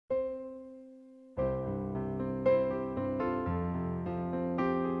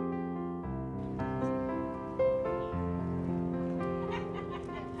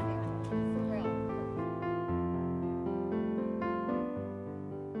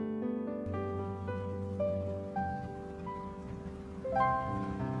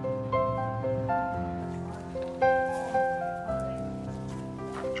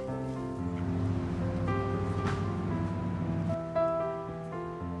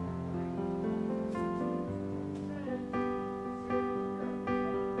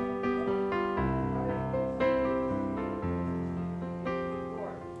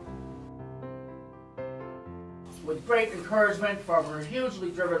great encouragement from her hugely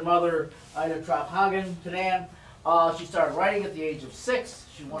driven mother, Ida Kinnan. She started writing at the age of 6.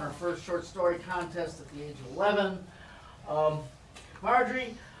 She won her first short story contest at the age of 11.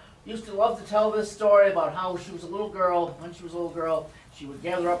 Marjorie used to love to tell this story about how she was a little girl. When she was a little girl, she would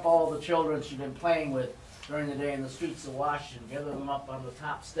gather up all the children she'd been playing with during the day in the streets of Washington, gather them up on the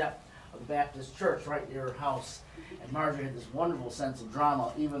top step of the Baptist church right near her house. And Marjorie had this wonderful sense of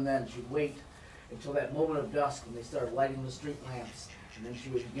drama. Even then, she'd wait until that moment of dusk when they started lighting the street lamps. And then she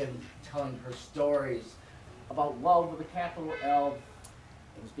would begin telling her stories about love with a capital L.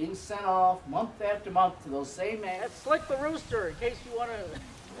 It was being sent off month after month to those same men. That's Slick the Rooster, in case you want to...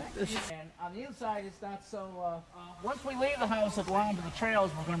 And on the inside, it's not so... once we leave the house and go on to the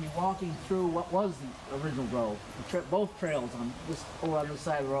trails, we're going to be walking through what was the original grove. Both trails, on this over on this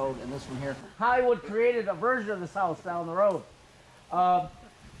side of the road and this one here. Hollywood created a version of this house down the road.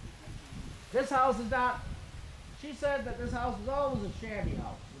 This house is not... She said that this house was always a shabby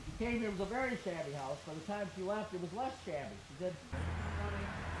house. When she came here, it was a very shabby house. By the time she left, it was less shabby. She did...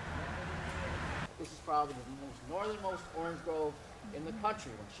 This is probably the most northernmost orange grove in the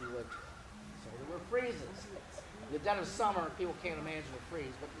country when she lived here. So there were freezes. In the dead of summer, people can't imagine a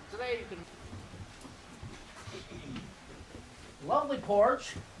freeze, but today you can... Lovely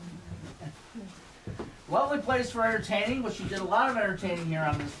porch. Lovely place for entertaining, which she did a lot of entertaining here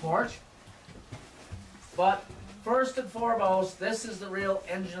on this porch. But first and foremost, this is the real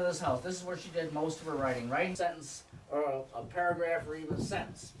engine of this house. This is where she did most of her writing. Writing a sentence, or a paragraph, or even a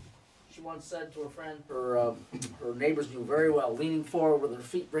sentence. She once said to her friend, her neighbors knew very well, leaning forward with her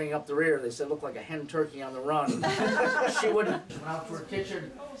feet bringing up the rear. They said, looked like a hen turkey on the run. She went out to her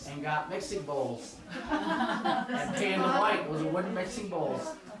kitchen and got mixing bowls. And painted them white. Those were wooden mixing bowls.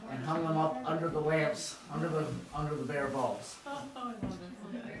 And hung them up under the lamps, under the bare bulbs.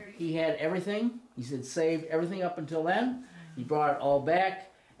 He had everything. He said saved everything up until then. He brought it all back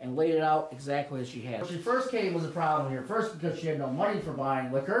and laid it out exactly as she had. When she first came was a problem here. First, because she had no money for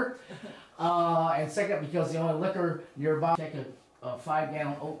buying liquor. And second, because the only liquor nearby, take a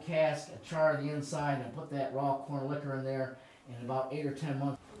 5-gallon oak cask, a char on the inside, and put that raw corn liquor in there in about 8 or 10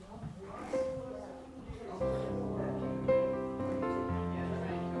 months.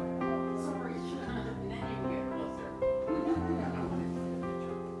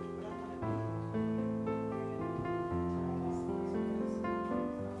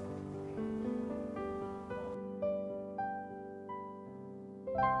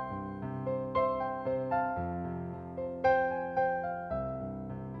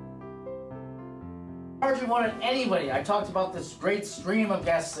 Marjorie wanted anybody. I talked about this great stream of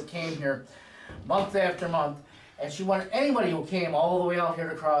guests that came here month after month, and she wanted anybody who came all the way out here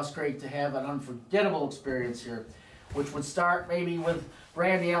to Cross Creek to have an unforgettable experience here, which would start maybe with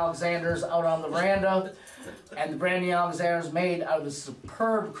brandy Alexander's out on the veranda, and the brandy Alexander's made out of the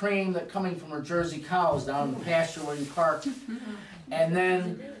superb cream that coming from her Jersey cows down in the pasture where you park. And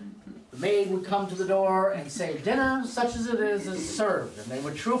then the maid would come to the door and say, dinner, such as it is served. And they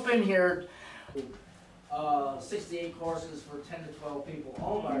would troop in here, 68 courses for 10 to 12 people,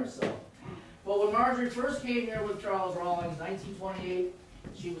 all by herself. But when Marjorie first came here with Charles Rawlings, 1928,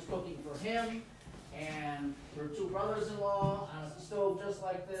 she was cooking for him and her 2 brothers-in-law on a stove just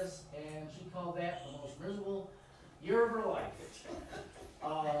like this, and she called that the most miserable year of her life.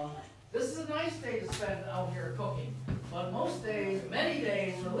 This is a nice day to spend out here cooking, but most days, many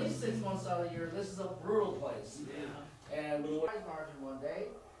days, or at least 6 months out of the year, this is a brutal place. Yeah. And we went to Marjorie one day,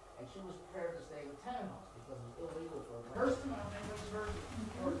 and she was prepared to stay in the tenant house because it was illegal for her. Hurston, I don't think it was Hurston.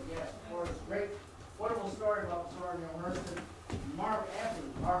 Yes, Florida's great, wonderful story about Florida and Hurston. Mark after the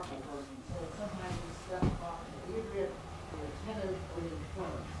remarkable person, so sometimes he stepped off the Adrian, the attentive or the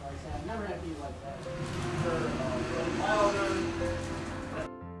influence. So I said, I've never had to be like that. Wilder.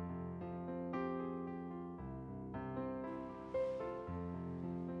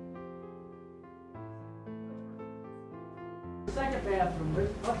 The second bathroom is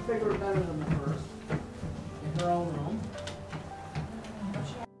much bigger and better than the first, in her own room.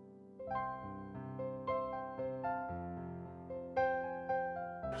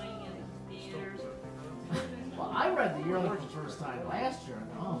 Well, I read the Yearling for the first time last year, and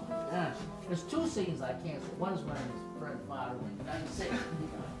oh my gosh. There's 2 scenes I can't see. One is when his friend father went in 96.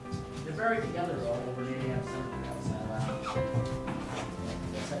 They're buried together all over the AM Cemetery outside of the house.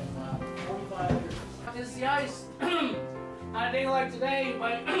 45 years. This is the ice. On a day like today,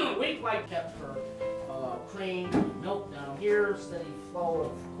 my week like kept her cream, milk down here, steady flow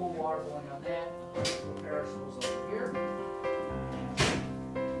of cool water going on that. Perishables over here.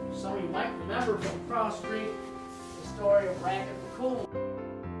 Some of you might remember from Cross Creek the story of Racket the Cool.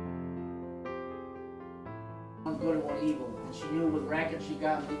 good and one evil. And she knew with Racket she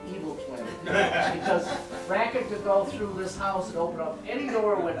got the evil twin. Because Racket could go through this house and open up any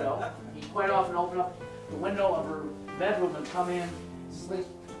door or window. He'd quite often open up the window of her bedroom and come in, sleep,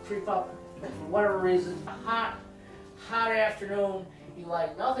 creep up, and for whatever reason, a hot afternoon, he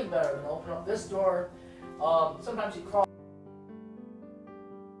liked nothing better than open up this door. Sometimes he'd crawl.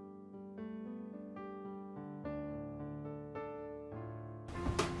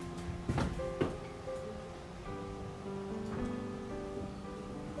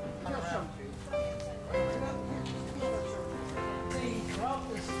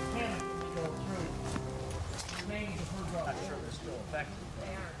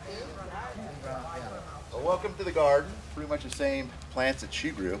 Well, welcome to the garden. Pretty much the same plants that she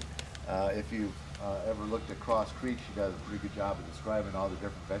grew. If you ever looked at Cross Creek, she does a pretty good job of describing all the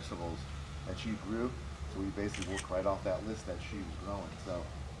different vegetables that she grew. So we basically work right off that list that she was growing. So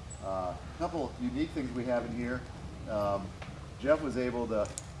a couple unique things we have in here. Jeff was able to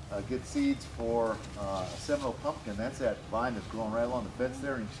get seeds for a Seminole pumpkin. That's that vine that's growing right along the fence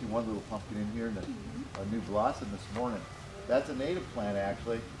there. And you see one little pumpkin in here and a new blossom this morning. That's a native plant,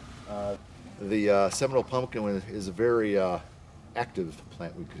 actually. The Seminole pumpkin is a very active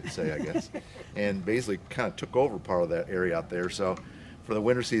plant, we could say, I guess, and basically kind of took over part of that area out there. So for the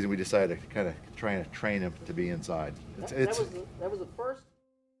winter season, we decided to kind of try and train him to be inside. That was the first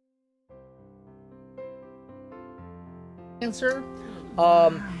answer.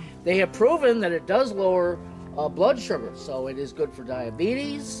 They have proven that it does lower blood sugar, so it is good for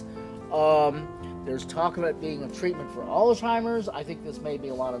diabetes. There's talk of it being a treatment for Alzheimer's. I think this may be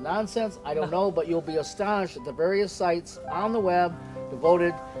a lot of nonsense. I don't know, but you'll be astonished at the various sites on the web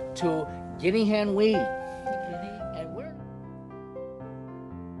devoted to guinea hen weed.